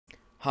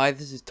Hi,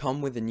 this is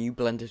Tom with a new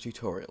Blender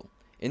tutorial.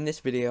 In this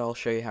video I'll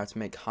show you how to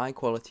make high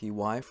quality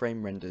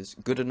wireframe renders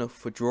good enough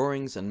for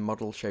drawings and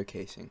model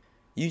showcasing.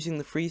 Using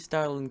the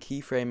freestyle and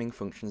keyframing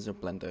functions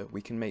of Blender,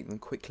 we can make them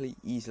quickly,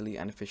 easily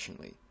and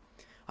efficiently.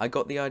 I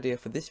got the idea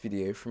for this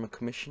video from a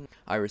commission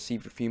I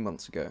received a few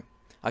months ago.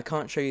 I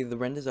can't show you the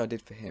renders I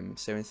did for him,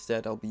 so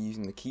instead I'll be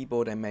using the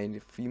keyboard I made a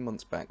few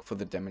months back for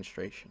the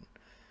demonstration.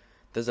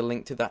 There's a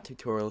link to that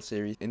tutorial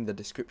series in the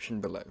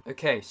description below.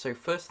 Okay, so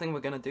first thing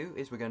we're going to do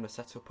is we're going to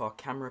set up our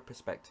camera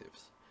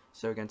perspectives.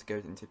 So we're going to go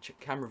into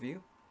camera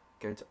view,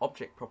 go into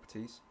object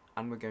properties,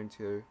 and we're going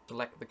to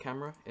select the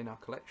camera in our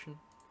collection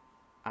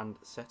and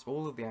set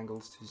all of the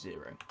angles to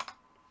 0.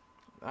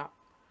 Like that,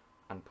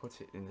 and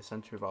put it in the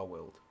center of our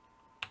world.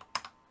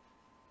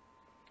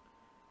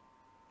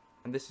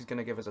 And this is going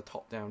to give us a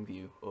top-down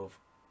view of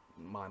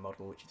my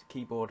model, which is a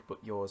keyboard, but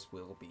yours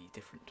will be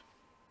different.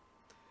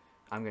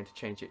 I'm going to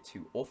change it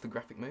to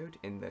orthographic mode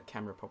in the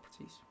camera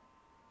properties,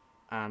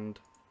 and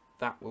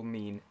that will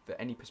mean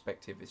that any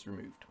perspective is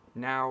removed.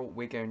 Now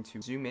we're going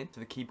to zoom in to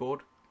the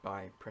keyboard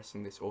by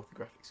pressing this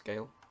orthographic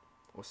scale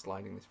or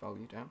sliding this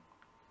value down,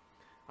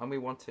 and we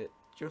want it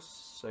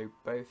just so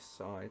both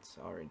sides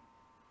are in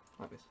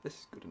like this. This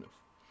is good enough.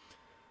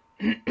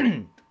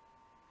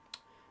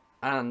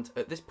 And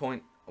at this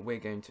point we're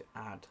going to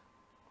add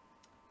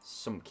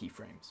some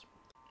keyframes.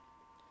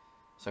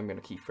 So I'm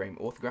going to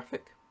keyframe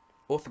orthographic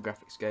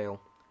scale,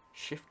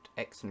 shift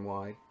X and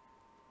Y,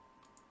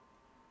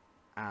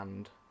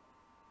 and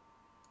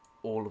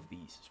all of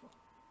these as well.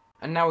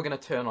 And now we're going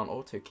to turn on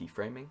auto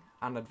keyframing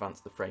and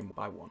advance the frame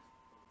by 1.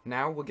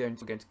 Now we're going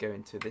to go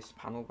into this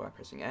panel by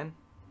pressing N,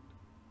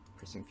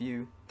 pressing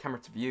view, camera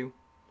to view,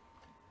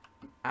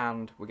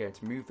 and we're going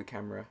to move the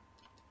camera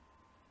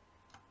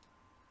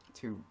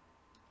to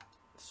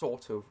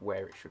sort of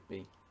where it should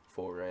be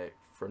for a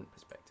front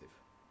perspective.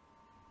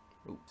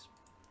 Oops.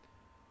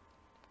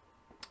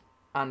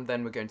 And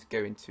then we're going to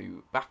go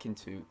back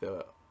into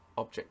the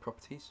object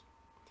properties,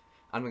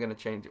 and we're going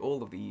to change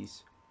all of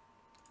these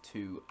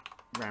to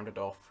rounded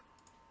off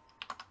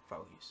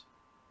values.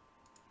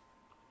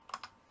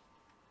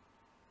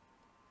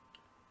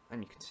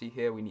 And you can see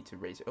here we need to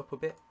raise it up a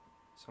bit,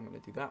 so I'm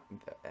going to do that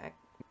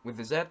with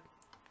the Z,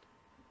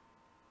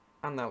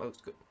 and that looks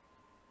good.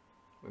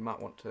 We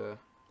might want to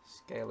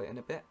scale it in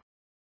a bit.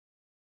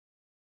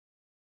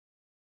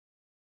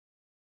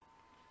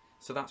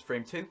 So that's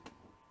frame 2.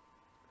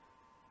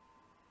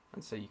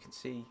 And so you can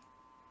see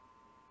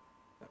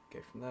that we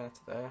go from there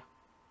to there,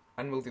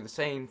 and we'll do the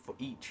same for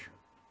each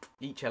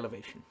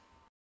elevation.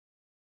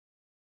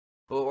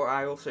 But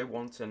I also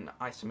want an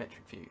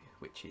isometric view,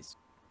 which is,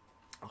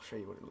 I'll show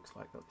you what it looks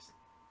like.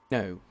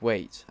 No,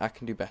 wait, I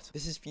can do better.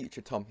 This is future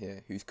Tom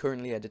here, who's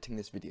currently editing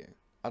this video.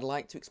 I'd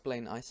like to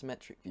explain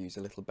isometric views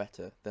a little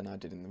better than I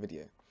did in the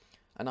video.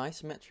 An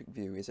isometric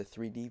view is a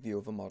 3D view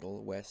of a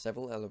model where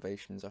several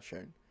elevations are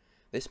shown.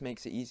 This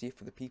makes it easier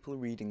for the people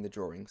reading the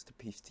drawings to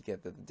piece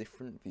together the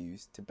different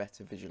views to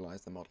better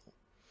visualize the model.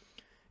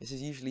 This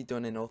is usually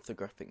done in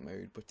orthographic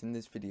mode, but in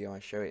this video I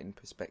show it in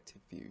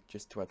perspective view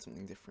just to add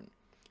something different.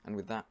 And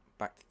with that,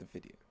 back to the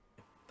video.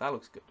 That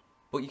looks good.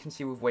 But you can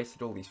see we've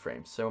wasted all these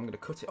frames, so I'm going to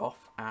cut it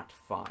off at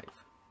 5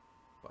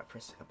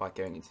 by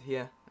going into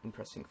here and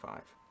pressing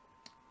 5.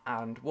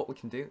 And what we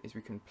can do is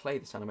we can play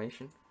this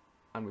animation,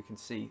 and we can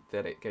see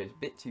that it goes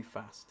a bit too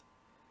fast.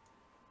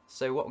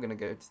 So what we're going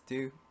to go to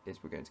do is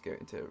we're going to go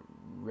into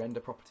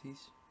render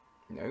properties,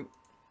 render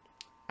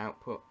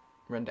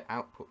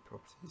output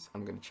properties.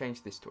 I'm going to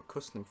change this to a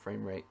custom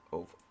frame rate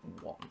of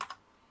 1.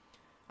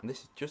 And this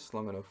is just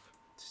long enough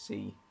to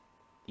see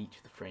each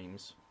of the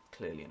frames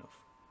clearly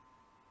enough.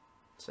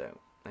 So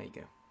there you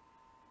go.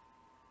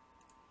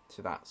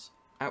 So that's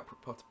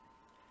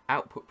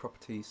output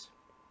properties,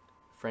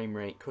 frame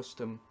rate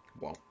custom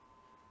 1.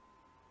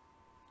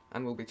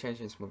 And we'll be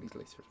changing some of these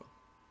later as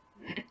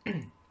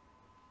well.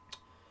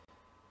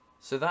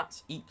 So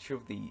that's each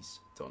of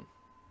these done.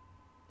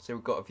 So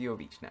we've got a view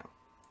of each now.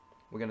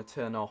 We're going to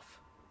turn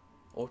off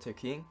auto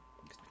keying,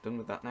 because we're done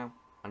with that now,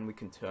 and we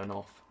can turn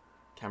off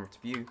camera to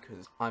view,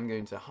 because I'm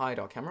going to hide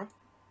our camera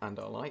and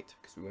our light,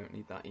 because we won't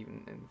need that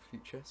even in the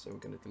future, so we're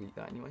going to delete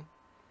that anyway.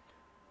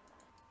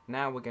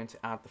 Now we're going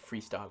to add the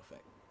freestyle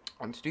effect.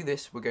 And to do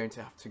this, we're going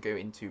to have to go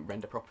into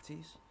render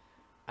properties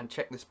and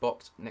check this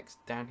box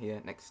down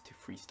here next to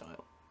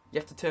freestyle. You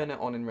have to turn it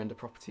on in render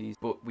properties,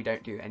 but we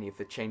don't do any of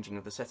the changing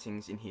of the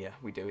settings in here.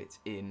 We do it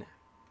in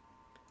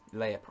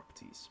layer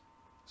properties.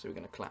 So we're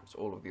going to collapse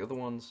all of the other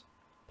ones,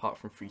 apart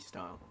from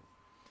freestyle.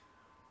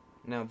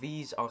 Now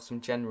these are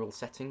some general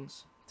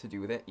settings to do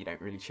with it. You don't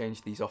really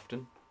change these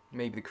often.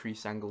 Maybe the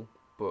crease angle,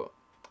 but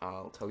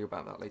I'll tell you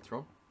about that later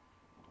on.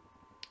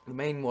 The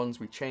main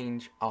ones we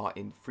change are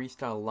in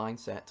freestyle line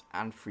set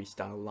and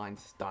freestyle line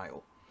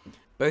style.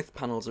 Both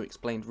panels are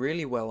explained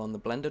really well on the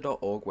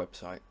blender.org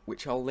website,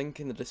 which I'll link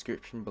in the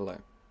description below.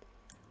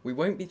 We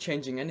won't be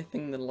changing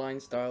anything in the line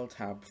style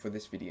tab for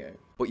this video,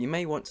 but you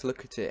may want to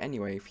look at it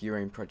anyway for your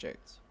own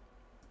projects.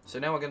 So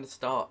now we're going to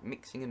start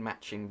mixing and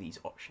matching these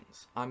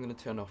options. I'm going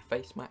to turn off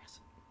face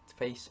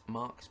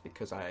marks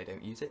because I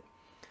don't use it.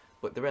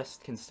 but the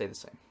rest can stay the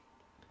same.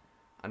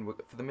 And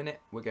for the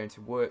minute, we're going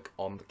to work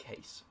on the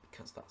case,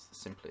 because that's the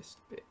simplest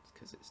bit,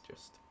 because it's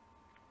just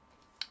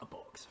a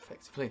box,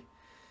 effectively.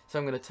 So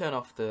I'm going to turn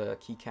off the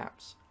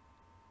keycaps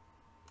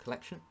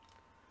collection,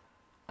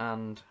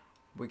 and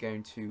I'm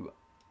going to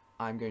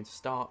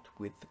start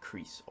with the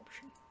crease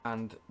option.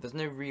 And there's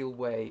no real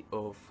way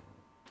of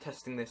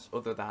testing this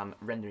other than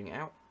rendering it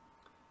out.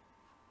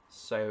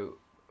 So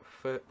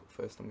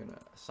first I'm going to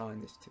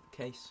assign this to the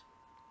case,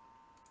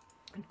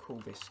 and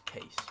call this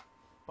case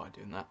by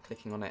doing that,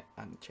 clicking on it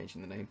and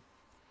changing the name.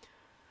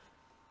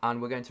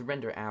 And we're going to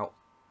render it out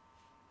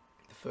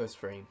the first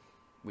frame,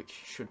 which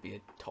should be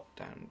a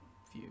top-down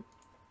view.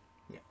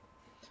 Yeah.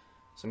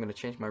 So I'm going to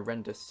change my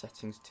render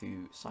settings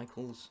to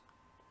cycles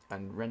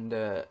and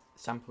render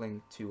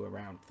sampling to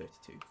around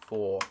 32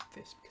 for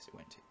this, because it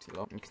won't take too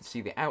long. You can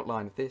see the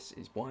outline of this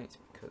is white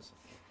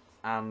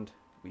and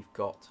we've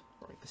got,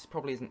 right, this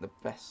probably isn't the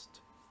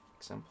best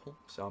example,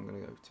 so I'm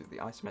going to go to the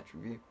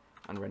isometric view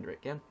and render it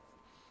again.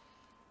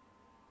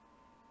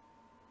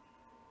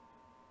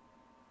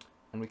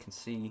 And we can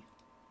see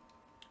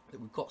that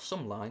we've got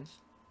some lines,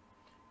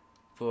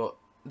 but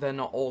they're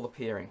not all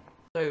appearing.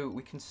 So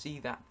we can see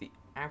that the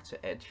outer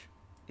edge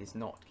is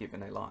not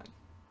given a line.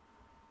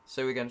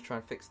 So we're going to try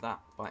and fix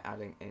that by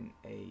adding in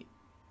a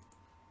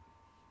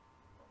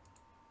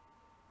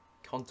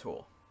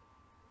contour.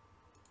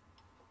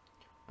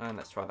 And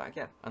let's try that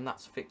again. And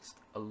that's fixed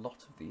a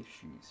lot of the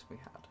issues we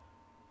had.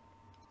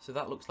 So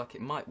that looks like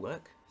it might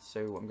work.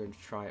 So I'm going to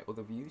try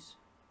other views.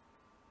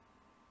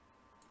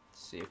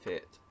 See if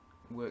it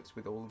works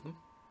with all of them.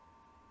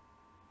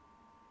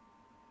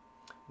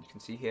 You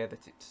can see here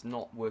that it's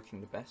not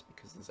working the best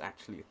because there's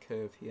actually a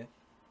curve here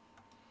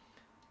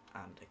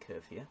and a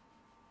curve here.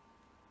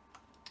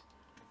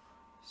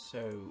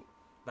 So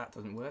that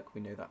doesn't work.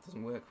 We know that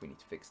doesn't work. We need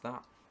to fix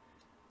that.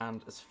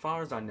 And as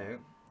far as I know,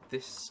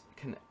 this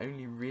can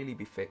only really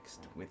be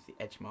fixed with the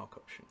edge mark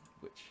option,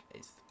 which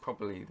is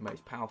probably the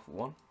most powerful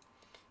one,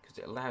 because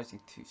it allows you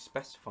to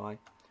specify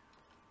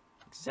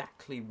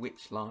exactly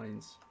which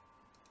lines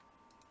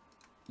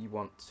you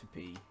want to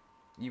be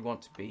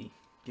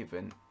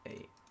given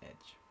a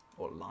edge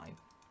or line.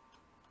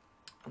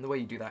 And the way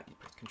you do that, you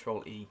press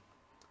Control E,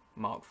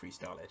 mark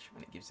freestyle edge,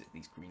 and it gives it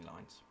these green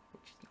lines,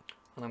 which is nice.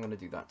 And I'm going to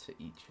do that to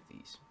each of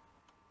these.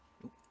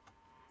 Ooh.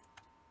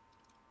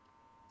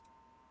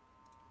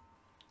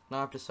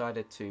 Now I've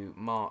decided to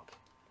mark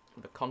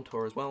the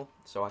contour as well,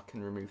 so I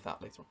can remove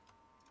that later on.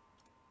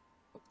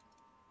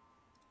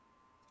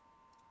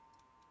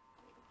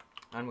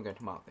 And we're going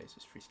to mark those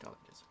as freestyle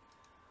edges.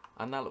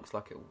 And that looks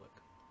like it will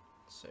work.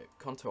 So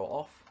contour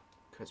off,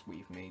 because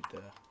we've made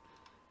the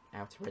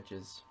outer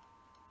edges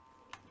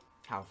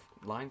have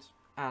lines.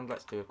 And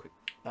let's do a quick,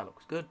 that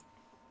looks good.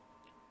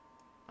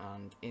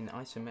 And in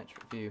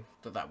isometric view,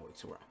 that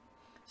works alright.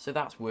 So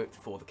that's worked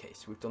for the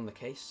case. We've done the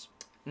case.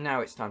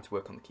 Now it's time to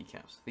work on the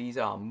keycaps. These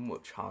are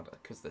much harder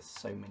because there's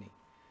so many.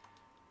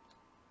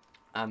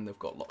 And they've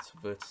got lots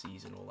of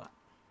vertices and all that.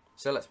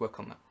 So let's work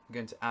on that. We're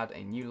going to add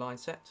a new line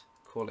set,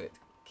 call it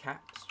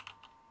caps.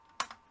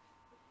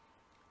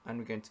 And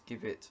we're going to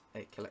give it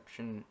a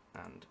collection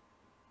and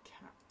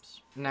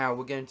caps. Now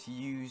we're going to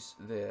use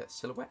the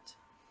silhouette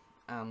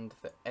and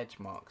the edge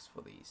marks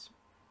for these.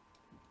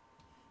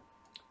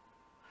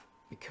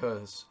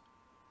 Because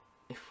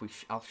if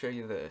I'll show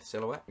you the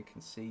silhouette, we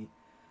can see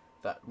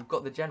that we've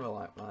got the general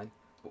outline,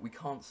 but we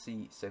can't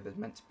see, so there's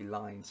meant to be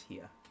lines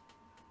here.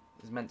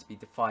 There's meant to be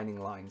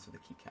defining lines of the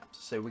keycaps.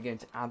 So we're going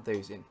to add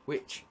those in,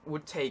 which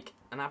would take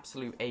an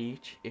absolute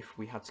age if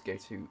we had to go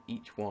to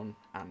each one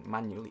and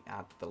manually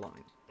add the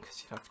line.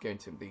 Because you'd have to go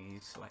into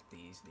these, select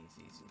these,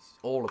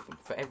 all of them,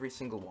 for every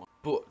single one.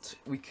 But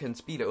we can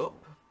speed it up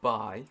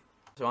by,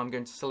 so I'm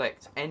going to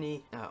select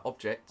any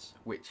objects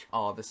which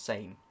are the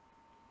same,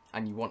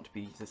 and you want to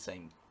be the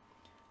same.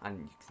 And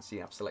you can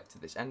see I've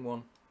selected this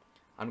N1.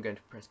 I'm going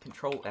to press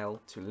Ctrl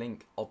L to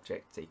link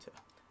object data.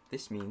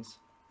 This means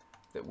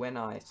that when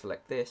I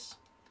select this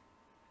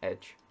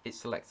edge, it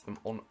selects them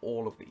on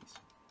all of these.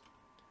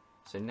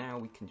 So now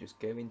we can just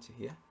go into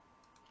here,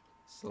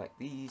 select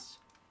these,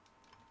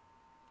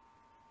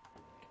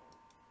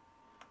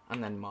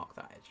 and then mark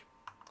that edge.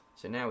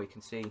 So now we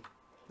can see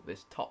that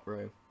this top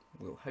row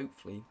will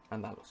hopefully,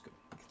 and that looks good.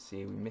 You can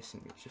see we're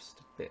missing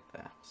just a bit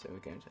there, so we're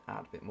going to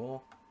add a bit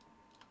more.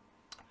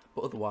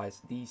 But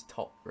otherwise, these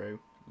top row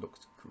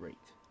looks great.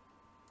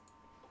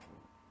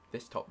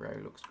 This top row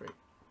looks great.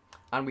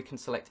 And we can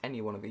select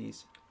any one of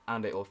these,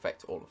 and it will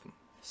affect all of them.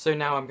 So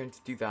now I'm going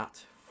to do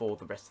that for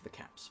the rest of the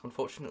caps.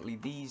 Unfortunately,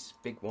 these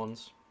big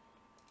ones,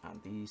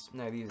 and these,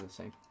 no, these are the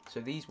same. So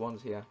these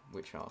ones here,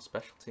 which are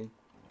specialty,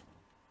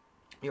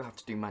 you'll have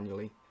to do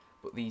manually.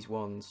 But these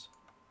ones,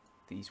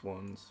 these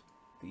ones,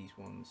 these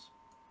ones,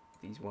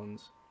 these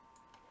ones,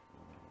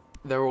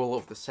 they're all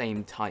of the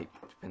same type,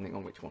 depending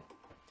on which one.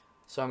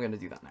 So I'm going to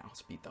do that now. I'll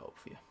speed that up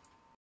for you.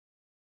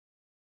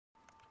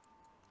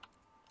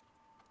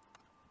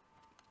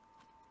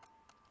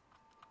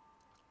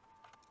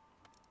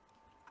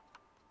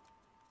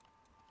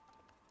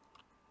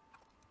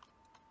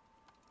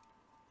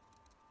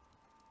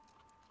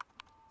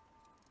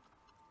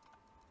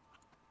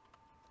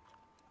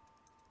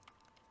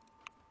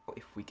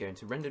 if we go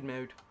into rendered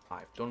mode,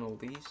 I've done all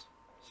these,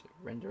 so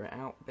render it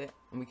out a bit,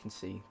 and we can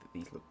see that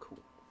these look cool.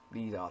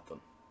 These are done,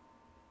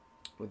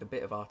 with a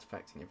bit of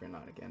artifacting every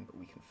now and again, but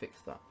we can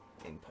fix that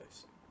in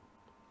post.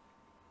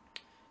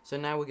 So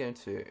now we're going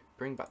to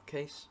bring back the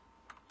case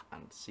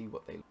and see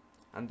what they look.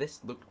 And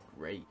this looked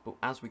great, but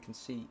as we can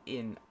see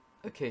in...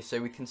 Okay,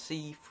 so we can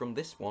see from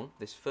this one,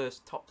 this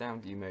first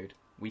top-down view mode,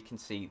 we can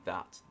see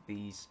that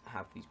these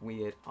have these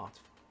weird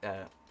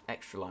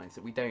extra lines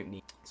that we don't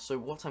need. So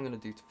what I'm going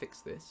to do to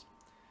fix this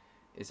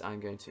is I'm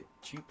going to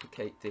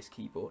duplicate this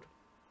keyboard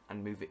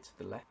and move it to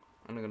the left,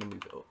 and I'm going to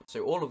move it up.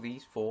 So all of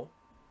these four,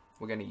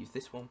 we're going to use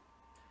this one,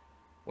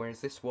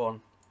 whereas this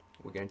one,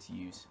 we're going to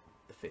use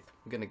the fifth.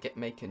 We're going to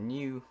make a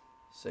new,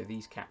 so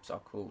these caps are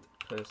called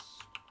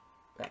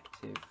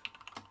perspective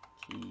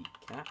key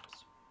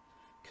caps,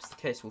 because the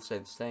case will stay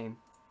the same,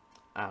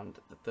 and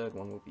the third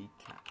one will be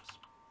caps,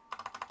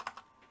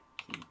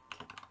 key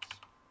caps,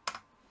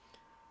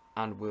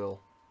 and we'll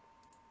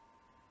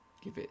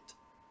give it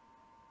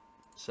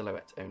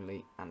silhouette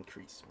only and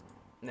crease.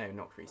 No,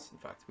 not crease, in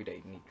fact, we don't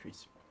even need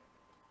crease.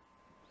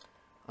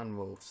 And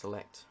we'll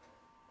select,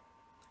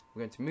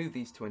 we're going to move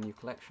these to a new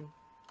collection,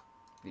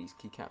 these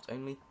keycaps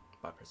only,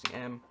 by pressing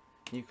M,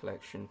 new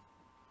collection,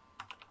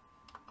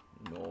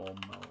 normal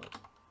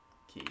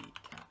keycaps.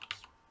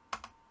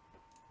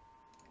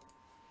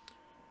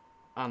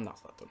 And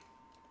that's that done.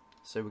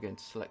 So we're going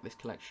to select this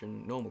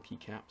collection, normal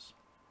keycaps,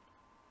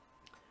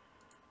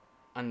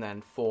 and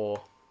then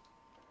for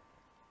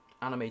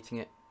animating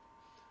it,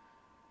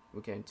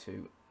 we're going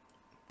to,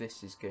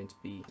 this is going to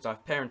be, because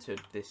I've parented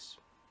this,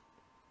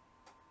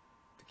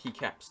 the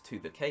keycaps to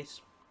the case,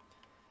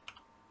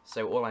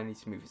 so all I need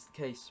to move is the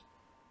case.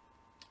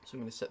 So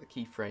I'm going to set the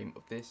keyframe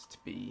of this to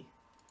be,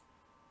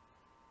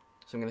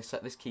 so I'm going to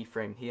set this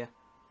keyframe here,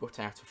 but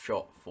out of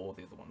shot for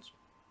the other ones.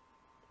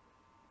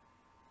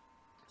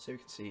 So you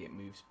can see it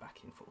moves back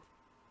and forth,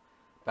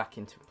 back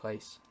into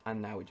place,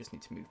 and now we just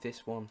need to move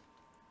this one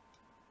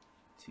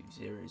to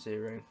 0,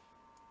 0,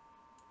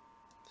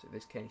 so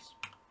this case,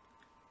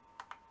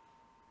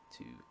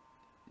 to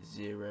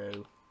 0,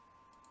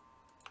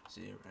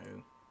 0,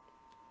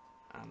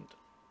 and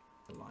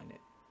align it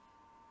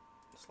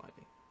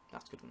slightly.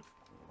 That's good enough.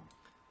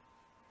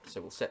 So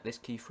we'll set this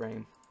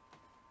keyframe,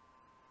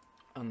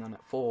 and then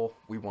at 4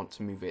 we want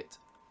to move it.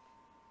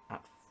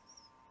 At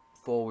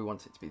 4 we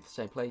want it to be the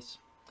same place,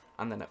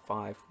 and then at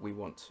 5 we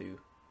want to.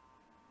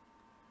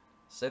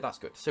 So that's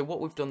good. So what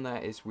we've done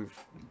there is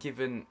we've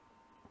given,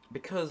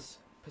 because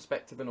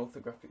perspective and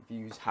orthographic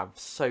views have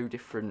so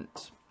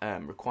different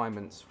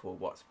requirements for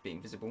what's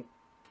being visible,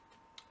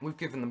 we've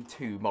given them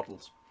 2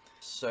 models.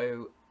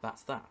 So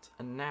that's that,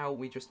 and now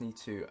we just need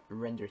to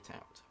render it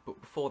out.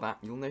 But before that,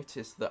 you'll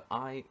notice that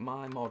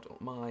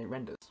my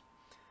renders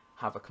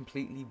have a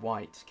completely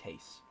white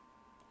case,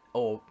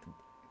 or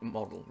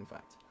model in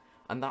fact,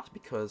 and that's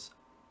because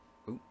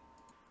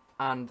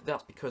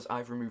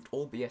I've removed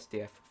all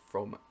BSDF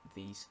from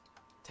these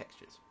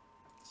textures.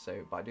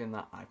 So by doing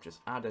that, I've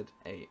just added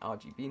a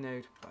RGB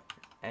node, like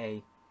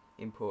A,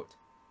 import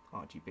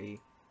RGB,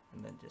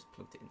 and then just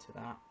plugged it into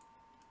that.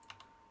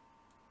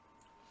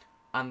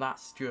 And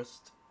that's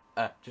just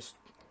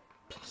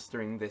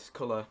plastering this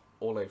colour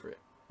all over it,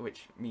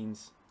 which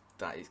means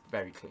that it's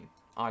very clean.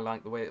 I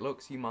like the way it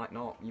looks, you might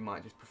not, you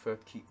might just prefer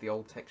to keep the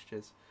old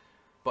textures,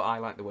 but I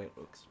like the way it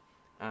looks.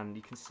 And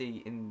you can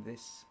see in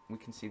this, we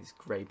can see this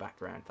grey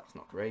background, that's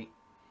not great.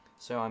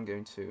 So I'm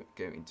going to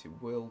go into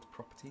World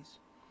Properties,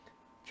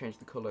 change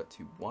the colour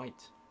to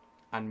white,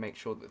 and make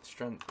sure that the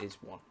strength is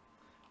 1.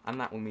 And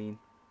that will mean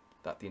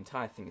that the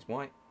entire thing is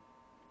white.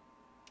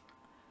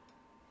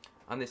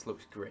 And this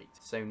looks great.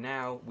 So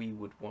now we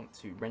would want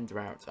to render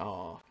out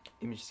our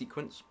image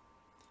sequence.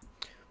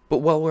 But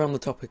while we're on the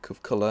topic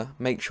of colour,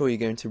 make sure you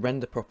go into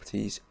Render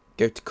Properties,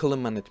 go to Colour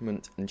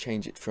Management and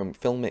change it from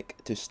Filmic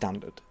to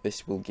Standard.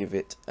 This will give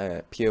it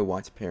a pure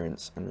white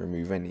appearance and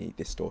remove any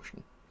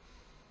distortion.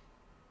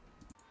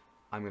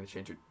 I'm going to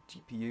change it to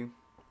GPU,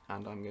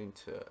 and I'm going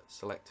to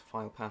select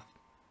file path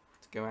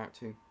to go out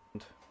to,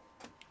 and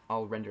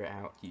I'll render it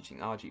out using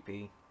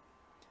RGB,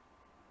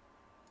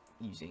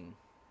 using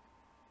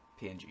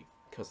PNG,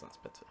 because that's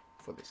better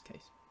for this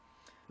case.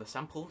 The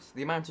samples,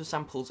 the amount of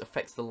samples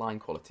affects the line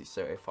quality,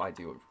 so if I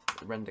do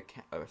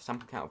a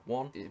sample count of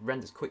 1, it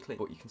renders quickly,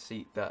 but you can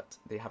see that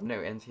they have no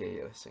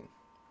anti-aliasing,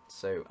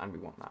 so, and we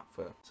want that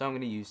for, so I'm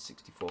going to use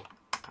 64,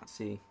 and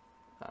see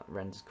that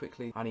renders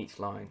quickly, and each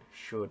line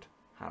should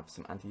have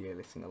some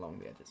anti-aliasing along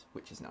the edges,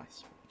 which is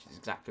nice, which is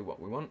exactly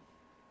what we want.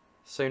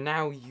 So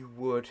now you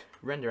would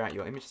render out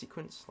your image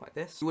sequence like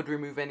this. You would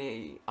remove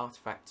any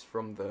artifacts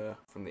from the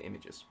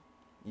images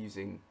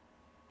using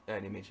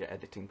an image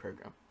editing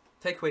program.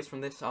 Takeaways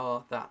from this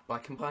are that by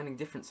combining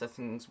different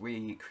settings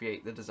we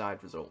create the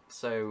desired result.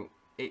 So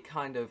it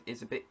kind of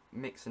is a bit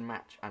mix and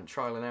match and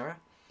trial and error,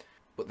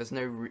 but there's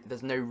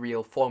no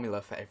real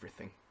formula for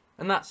everything.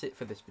 And that's it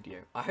for this video.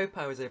 I hope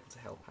I was able to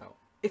help out.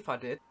 If I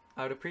did,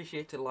 I would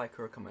appreciate a like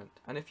or a comment,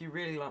 and if you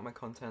really like my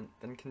content,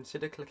 then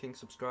consider clicking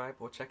subscribe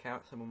or check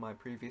out some of my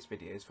previous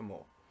videos for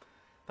more.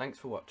 Thanks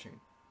for watching.